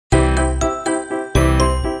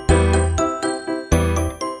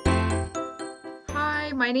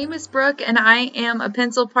my name is Brooke and I am a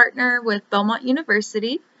pencil partner with Belmont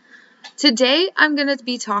University. Today I'm going to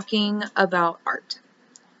be talking about art.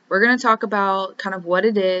 We're going to talk about kind of what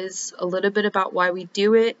it is, a little bit about why we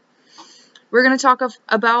do it. We're going to talk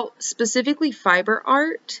about specifically fiber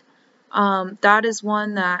art. That is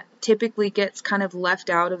one that typically gets kind of left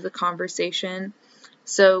out of the conversation.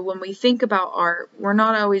 So when we think about art, we're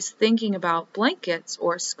not always thinking about blankets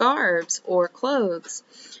or scarves or clothes.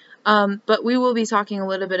 But we will be talking a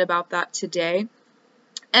little bit about that today.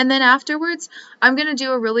 And then afterwards, I'm going to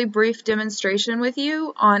do a really brief demonstration with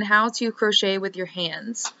you on how to crochet with your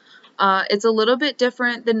hands. It's a little bit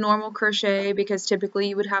different than normal crochet because typically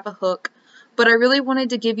you would have a hook, but I really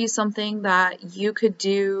wanted to give you something that you could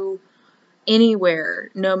do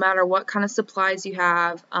anywhere, no matter what kind of supplies you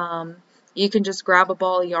have. You can just grab a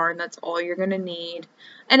ball of yarn, that's all you're going to need.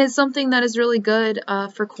 And it's something that is really good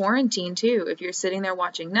for quarantine too. If you're sitting there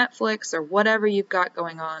watching Netflix or whatever you've got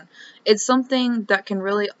going on, it's something that can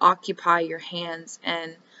really occupy your hands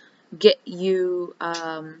and get you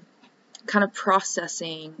kind of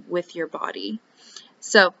processing with your body.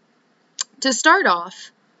 So to start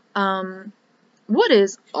off, what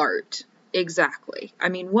is art? Exactly. I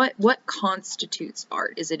mean, what constitutes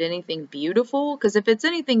art? Is it anything beautiful? Because if it's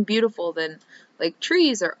anything beautiful, then like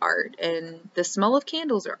trees are art and the smell of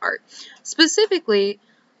candles are art. Specifically,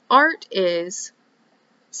 art is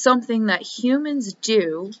something that humans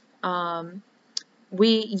do.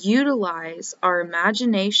 We utilize our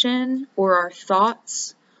imagination or our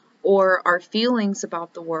thoughts or our feelings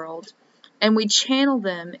about the world, and we channel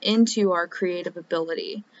them into our creative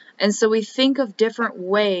ability. And so we think of different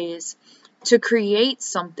ways to create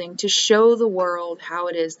something to show the world how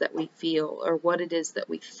it is that we feel or what it is that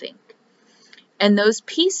we think. And those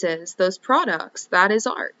pieces, those products, that is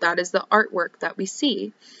art. That is the artwork that we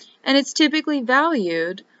see. And it's typically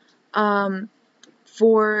valued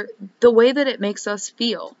for the way that it makes us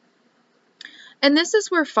feel. And this is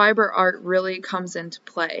where fiber art really comes into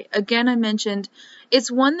play. Again, I mentioned it's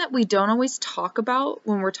one that we don't always talk about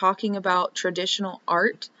when we're talking about traditional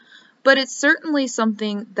art. But it's certainly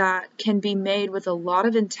something that can be made with a lot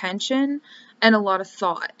of intention and a lot of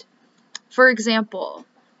thought. For example,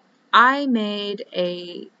 I made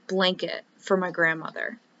a blanket for my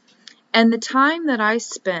grandmother. And the time that I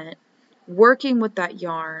spent working with that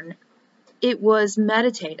yarn, it was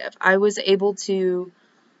meditative. I was able to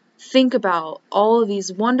think about all of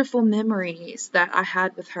these wonderful memories that I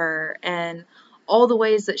had with her and all the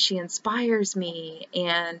ways that she inspires me,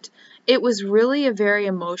 and it was really a very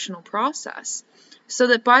emotional process. So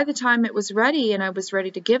that by the time it was ready and I was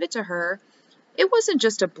ready to give it to her, it wasn't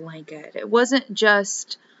just a blanket. It wasn't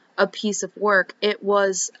just a piece of work. It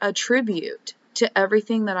was a tribute to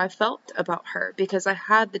everything that I felt about her because I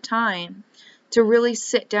had the time to really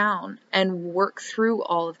sit down and work through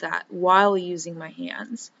all of that while using my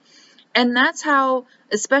hands. And that's how,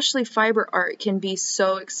 especially fiber art, can be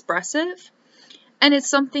so expressive. And it's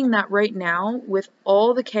something that right now, with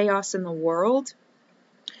all the chaos in the world,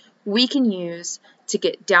 we can use to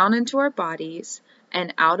get down into our bodies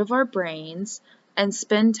and out of our brains and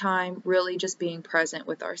spend time really just being present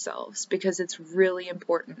with ourselves because it's really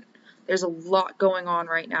important. There's a lot going on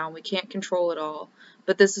right now. We can't control it all,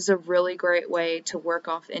 but this is a really great way to work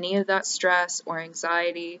off any of that stress or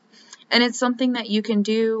anxiety. And it's something that you can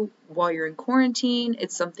do while you're in quarantine.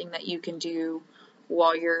 It's something that you can do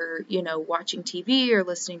while you're, watching TV or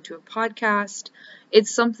listening to a podcast. It's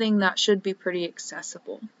something that should be pretty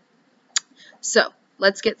accessible. So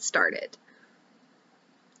let's get started.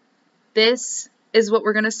 This is what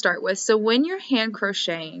we're going to start with. So when you're hand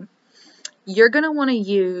crocheting, you're going to want to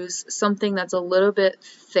use something that's a little bit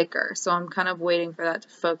thicker. So I'm kind of waiting for that to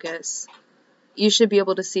focus. You should be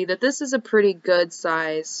able to see that this is a pretty good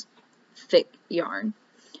size thick yarn.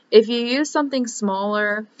 If you use something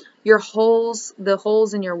smaller, the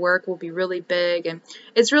holes in your work will be really big, and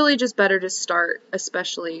it's really just better to start,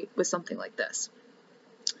 especially with something like this.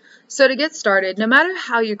 So to get started, no matter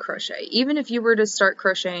how you crochet, even if you were to start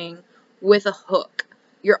crocheting with a hook,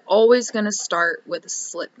 you're always going to start with a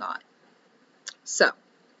slip knot. So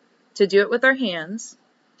to do it with our hands,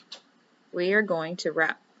 we are going to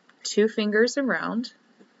wrap 2 fingers around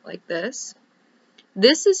like this.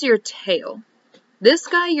 This is your tail. This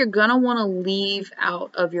guy you're going to want to leave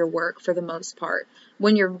out of your work for the most part.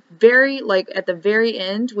 When you're at the very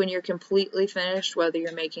end, when you're completely finished, whether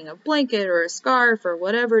you're making a blanket or a scarf or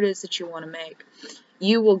whatever it is that you want to make,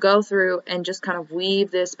 you will go through and just kind of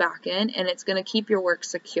weave this back in, and it's going to keep your work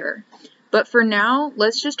secure. But for now,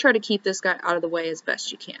 let's just try to keep this guy out of the way as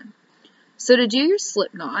best you can. So to do your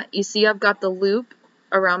slip knot, you see I've got the loop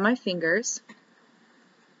around my fingers.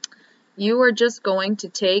 you are just going to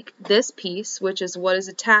take this piece, which is what is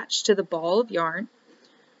attached to the ball of yarn,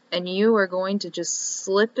 and you are going to just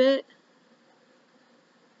slip it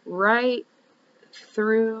right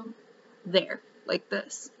through there, like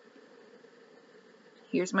this.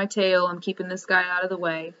 Here's my tail. I'm keeping this guy out of the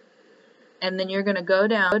way. And then you're going to go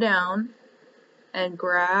down and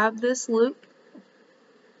grab this loop.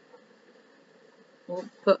 We'll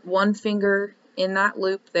put one finger in that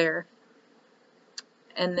loop there.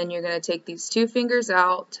 And then you're going to take these two fingers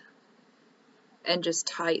out and just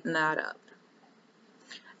tighten that up.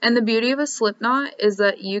 And the beauty of a slip knot is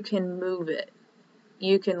that you can move it.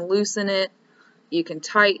 You can loosen it, you can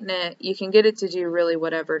tighten it, you can get it to do really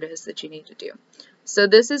whatever it is that you need to do. So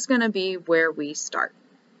this is going to be where we start.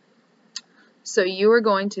 So you are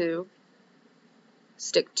going to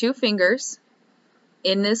stick two fingers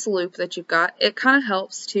in this loop that you've got. It kind of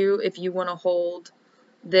helps too if you want to hold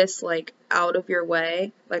this like out of your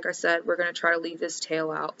way. Like I said, we're going to try to leave this tail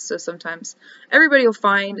out. So sometimes everybody will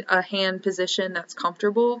find a hand position that's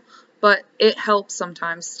comfortable, but it helps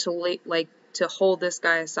sometimes to hold this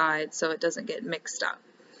guy aside so it doesn't get mixed up.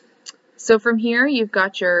 So from here you've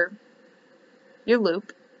got your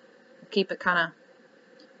loop. Keep it kind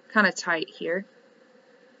of tight here.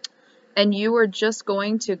 And you are just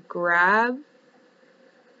going to grab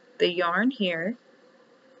the yarn here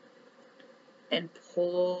and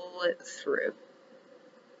pull it through.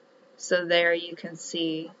 So there you can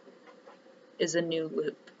see is a new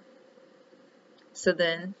loop. So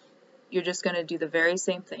then you're just going to do the very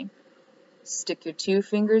same thing. Stick your two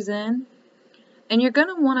fingers in, and you're going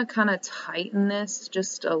to want to kind of tighten this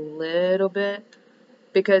just a little bit,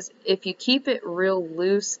 because if you keep it real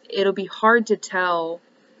loose, it'll be hard to tell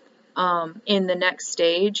in the next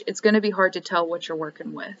stage. It's going to be hard to tell what you're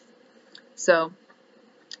working with. So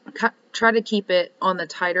try to keep it on the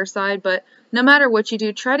tighter side, but no matter what you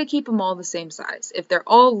do, try to keep them all the same size. If they're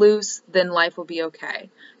all loose, then life will be okay.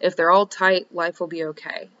 If they're all tight, life will be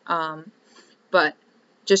okay. But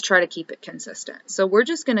just try to keep it consistent. So we're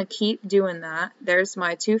just going to keep doing that. There's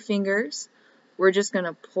my two fingers. We're just going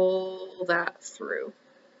to pull that through.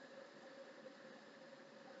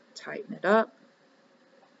 Tighten it up.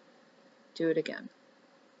 Do it again.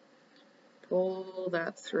 Pull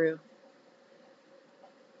that through.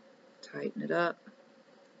 Tighten it up.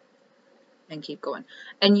 And keep going.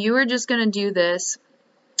 And you are just going to do this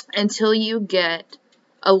until you get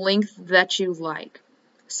a length that you like.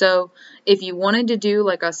 So if you wanted to do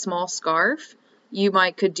like a small scarf, you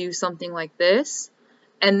could do something like this.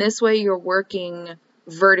 And this way you're working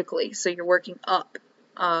vertically. So you're working up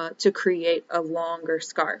to create a longer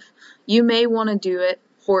scarf. You may want to do it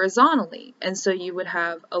horizontally. And so you would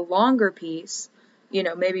have a longer piece, you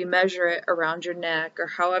know, maybe measure it around your neck or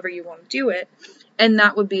however you want to do it. And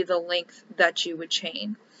that would be the length that you would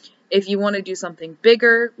chain. If you want to do something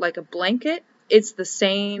bigger, like a blanket, it's the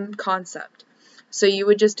same concept. So you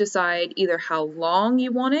would just decide either how long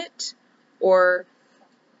you want it or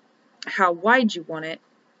how wide you want it.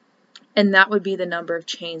 And that would be the number of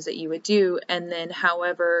chains that you would do. And then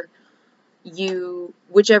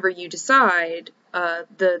whichever you decide,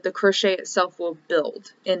 the crochet itself will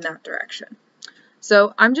build in that direction.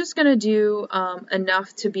 So I'm just going to do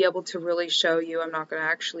enough to be able to really show you. I'm not going to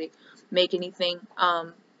actually make anything,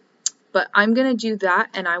 but I'm going to do that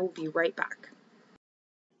and I will be right back.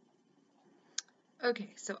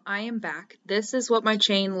 Okay, so I am back. This is what my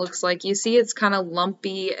chain looks like. You see it's kind of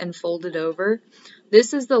lumpy and folded over.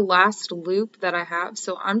 This is the last loop that I have,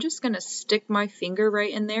 so I'm just going to stick my finger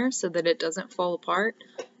right in there so that it doesn't fall apart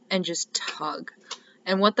and just tug.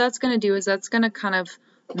 And what that's going to do is that's going to kind of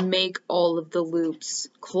make all of the loops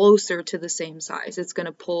closer to the same size. It's going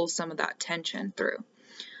to pull some of that tension through.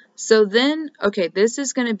 So then, okay, this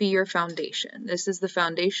is going to be your foundation. This is the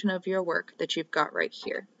foundation of your work that you've got right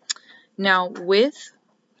here. Now with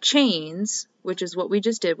chains, which is what we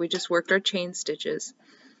just did, we just worked our chain stitches,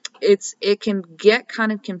 it can get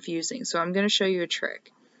kind of confusing. So I'm going to show you a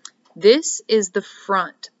trick. This is the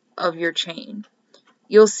front of your chain.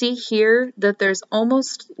 You'll see here that there's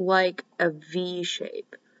almost like a V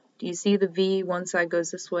shape. Do you see the V? One side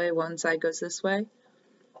goes this way, one side goes this way.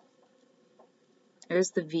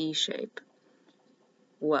 There's the V shape.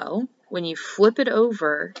 Well, when you flip it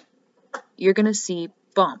over, you're going to see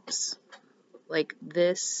bumps like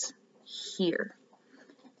this here.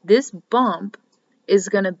 This bump is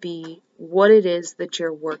going to be what it is that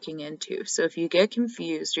you're working into. So if you get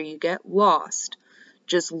confused or you get lost,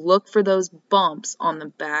 just look for those bumps on the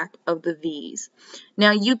back of the V's.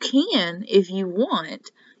 Now you can, if you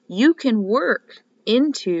want, you can work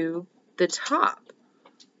into the top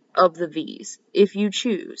of the V's if you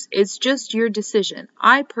choose. It's just your decision.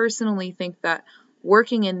 I personally think that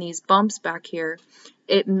working in these bumps back here,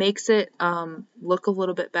 it makes it look a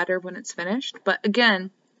little bit better when it's finished. But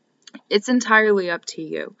again, it's entirely up to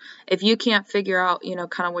you. If you can't figure out,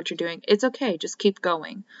 kind of what you're doing, it's okay. Just keep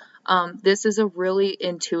going. This is a really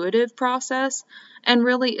intuitive process, and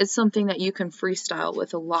really it's something that you can freestyle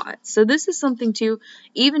with a lot. So this is something too,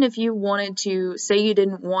 even if you wanted to, say you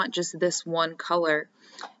didn't want just this one color,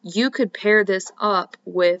 you could pair this up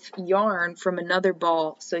with yarn from another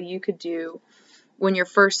ball. So you could do, when you're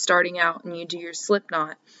first starting out and you do your slip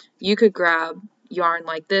knot, you could grab yarn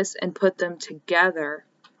like this and put them together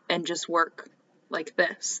and just work like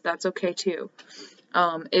this. That's okay too.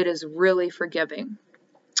 It is really forgiving.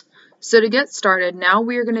 So to get started, now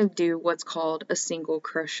we are going to do what's called a single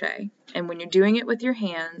crochet. And when you're doing it with your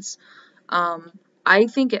hands, I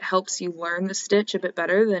think it helps you learn the stitch a bit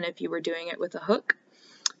better than if you were doing it with a hook.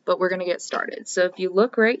 But we're going to get started. So if you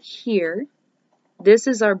look right here, this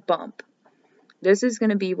is our bump. This is going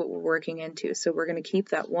to be what we're working into. So we're going to keep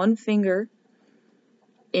that one finger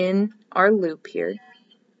in our loop here.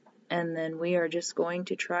 And then we are just going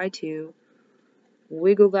to try to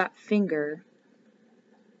wiggle that finger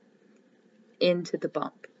into the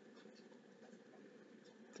bump.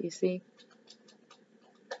 Do you see?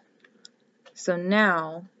 So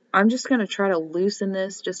now I'm just going to try to loosen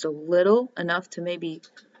this just a little, enough to maybe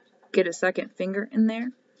get a second finger in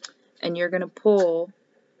there. And you're going to pull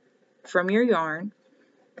from your yarn,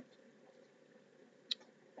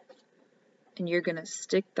 and you're going to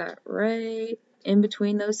stick that right in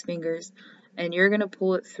between those fingers, and you're going to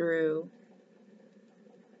pull it through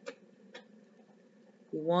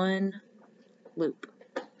one loop.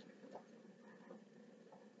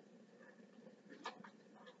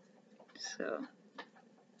 So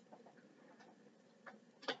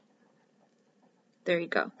there you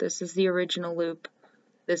go. This is the original loop.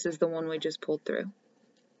 This is the one we just pulled through.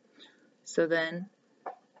 So then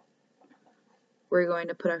we're going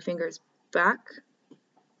to put our fingers back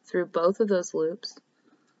through both of those loops,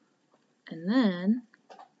 and then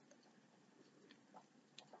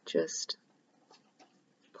just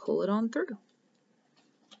pull it on through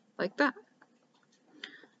like that.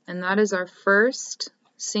 And that is our first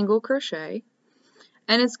single crochet.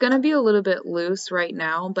 And it's going to be a little bit loose right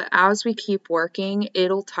now, but as we keep working,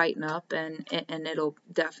 it'll tighten up and it'll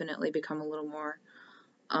definitely become a little more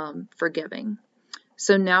forgiving.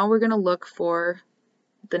 So now we're going to look for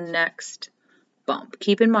the next bump.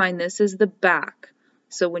 Keep in mind, this is the back.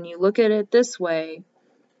 So when you look at it this way,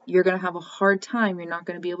 you're going to have a hard time. You're not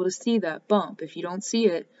going to be able to see that bump. If you don't see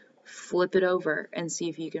it, flip it over and see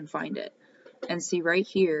if you can find it. And see right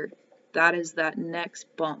here, that is that next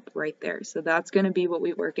bump right there. So that's going to be what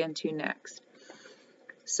we work into next.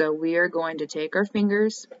 So we are going to take our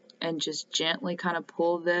fingers and just gently kind of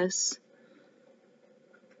pull this.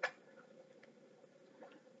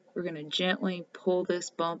 We're going to gently pull this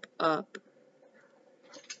bump up.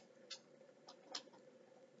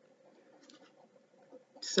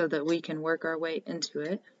 So that we can work our way into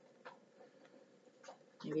it.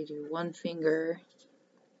 Maybe do one finger.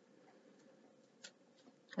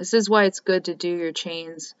 This is why it's good to do your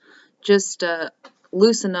chains just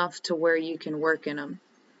loose enough to where you can work in them.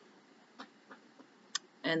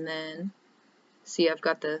 And then, see, I've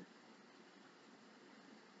got the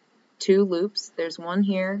two loops. There's one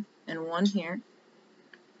here and one here.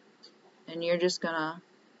 And you're just going to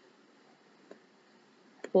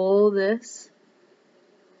pull this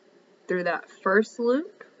through that first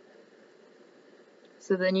loop.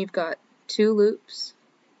 So then you've got two loops.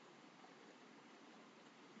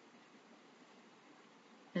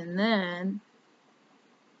 And then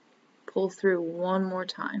pull through one more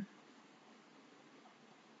time.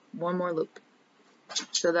 One more loop.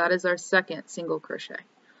 So that is our second single crochet.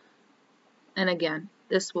 And again,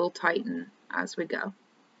 this will tighten as we go.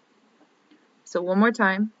 So one more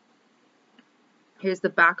time. Here's the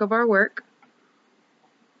back of our work.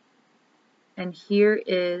 And here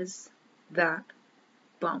is that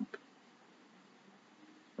bump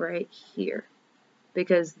right here.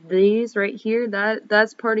 Because these right here,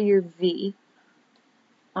 that's part of your V.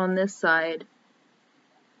 On this side,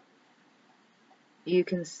 you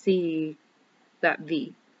can see that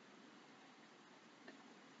V.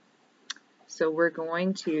 So we're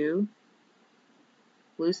going to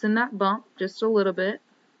loosen that bump just a little bit.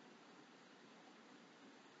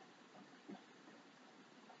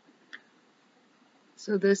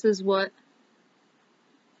 So this is what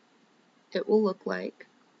it will look like.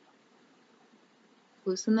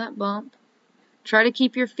 Loosen that bump. Try to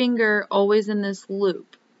keep your finger always in this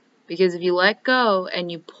loop, because if you let go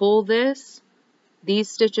and you pull this, these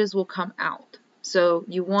stitches will come out. So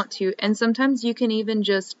you want to, and sometimes you can even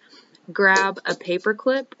just grab a paper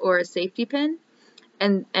clip or a safety pin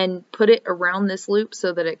and put it around this loop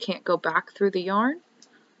so that it can't go back through the yarn,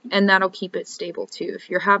 and that'll keep it stable too. If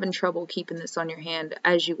you're having trouble keeping this on your hand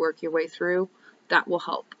as you work your way through, that will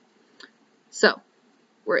help. So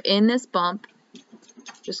we're in this bump,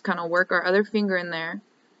 just kind of work our other finger in there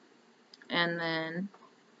and then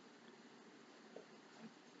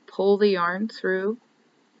pull the yarn through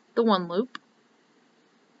the one loop.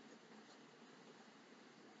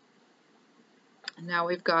 And now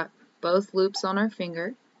we've got both loops on our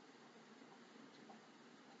finger,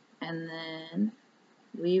 and then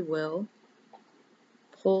we will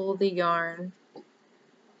pull the yarn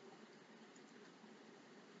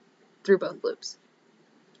through both loops.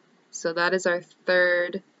 So that is our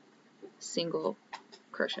third single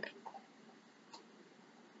crochet.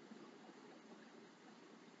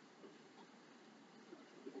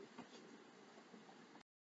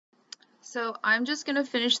 So I'm just going to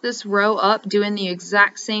finish this row up doing the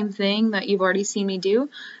exact same thing that you've already seen me do,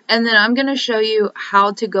 and then I'm going to show you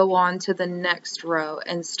how to go on to the next row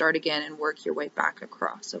and start again and work your way back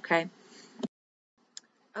across, okay?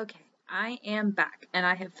 Okay, I am back, and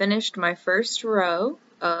I have finished my first row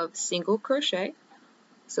of single crochet.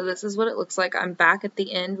 So this is what it looks like. I'm back at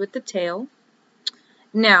the end with the tail.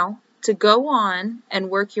 Now, to go on and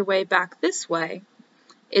work your way back this way,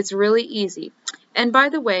 it's really easy. And by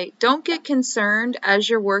the way, don't get concerned as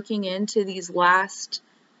you're working into these last,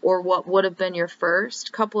 or what would have been your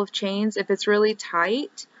first couple of chains, if it's really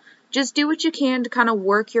tight. Just do what you can to kind of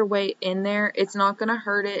work your way in there. It's not going to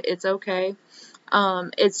hurt it. It's okay.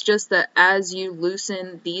 It's just that as you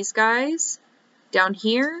loosen these guys down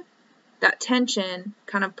here, that tension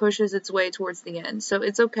kind of pushes its way towards the end. So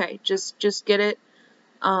it's okay. Just get it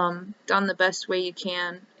done the best way you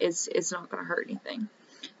can. It's not going to hurt anything.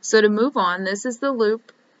 So to move on, this is the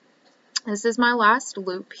loop. This is my last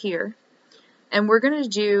loop here. And we're going to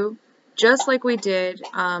do just like we did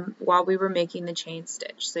while we were making the chain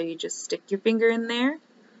stitch. So you just stick your finger in there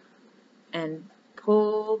and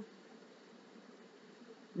pull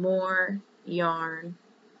more yarn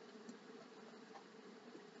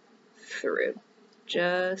through,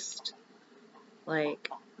 just like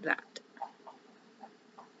that.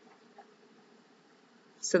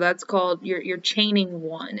 So that's called, you're chaining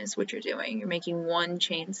one is what you're doing. You're making one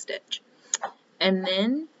chain stitch. And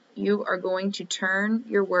then you are going to turn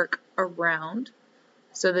your work around.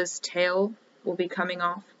 So this tail will be coming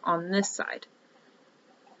off on this side.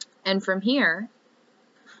 And from here,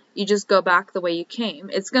 you just go back the way you came.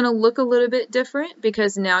 It's going to look a little bit different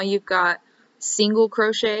because now you've got single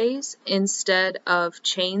crochets instead of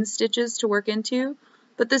chain stitches to work into.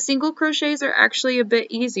 But the single crochets are actually a bit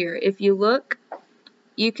easier. If you look,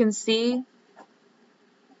 you can see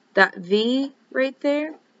that V right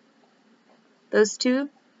there, those two.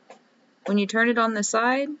 When you turn it on the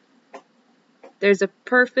side, there's a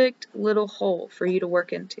perfect little hole for you to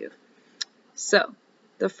work into. So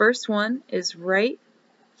the first one is right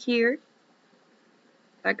here,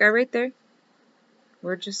 that guy right there.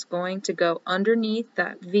 We're just going to go underneath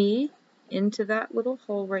that V into that little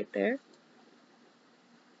hole right there.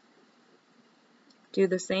 Do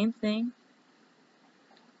the same thing.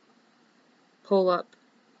 Pull up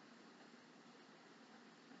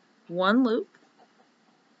one loop.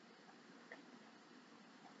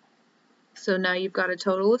 So now you've got a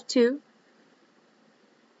total of 2.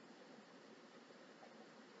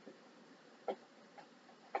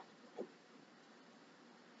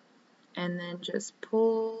 And then just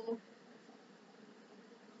pull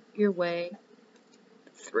your way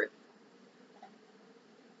through.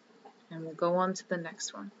 And we'll go on to the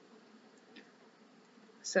next one.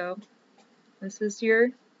 So this is your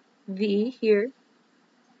V here.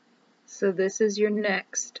 So this is your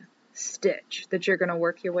next stitch that you're going to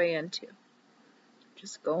work your way into.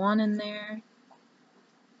 Just go on in there.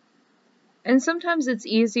 And sometimes it's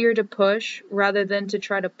easier to push rather than to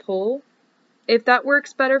try to pull. If that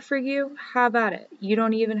works better for you, have at it. You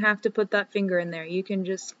don't even have to put that finger in there. You can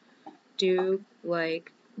just do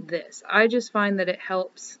like this. I just find that it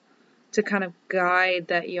helps to kind of guide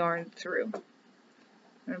that yarn through. I'm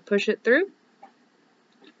going to push it through.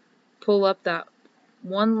 Pull up that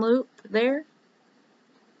one loop there.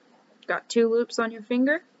 Got 2 loops on your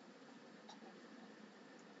finger.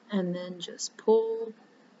 And then just pull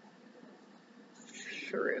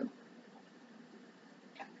through.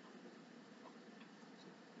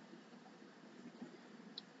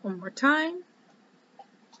 One more time.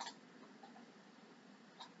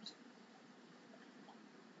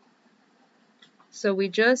 So we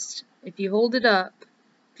just, if you hold it up,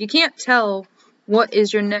 if you can't tell what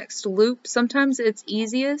is your next loop. Sometimes it's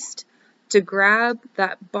easiest to grab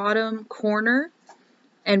that bottom corner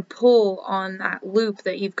and pull on that loop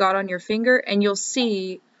that you've got on your finger, and you'll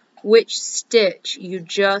see which stitch you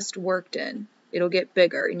just worked in. It'll get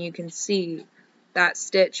bigger and you can see that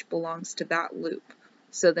stitch belongs to that loop.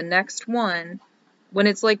 So the next one, when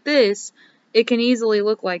it's like this, it can easily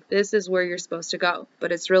look like this is where you're supposed to go,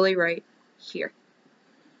 but it's really right here.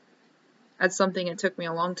 That's something it took me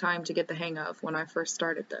a long time to get the hang of when I first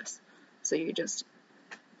started this. So you just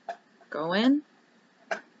go in,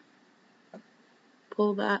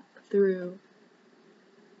 pull that through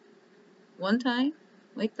one time,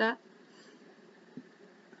 like that,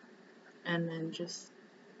 and then just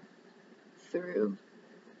through.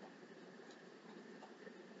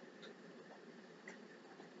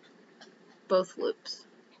 Both loops.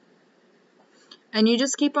 And you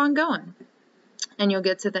just keep on going. And you'll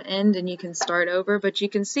get to the end and you can start over, but you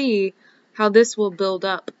can see how this will build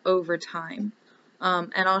up over time.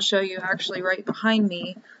 And I'll show you actually right behind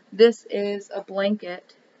me. This is a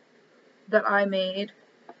blanket that I made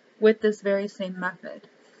with this very same method.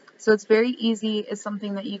 So it's very easy. It's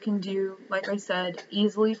something that you can do, like I said,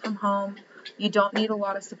 easily from home. You don't need a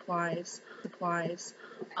lot of supplies.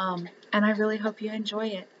 And I really hope you enjoy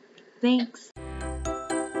it. Thanks.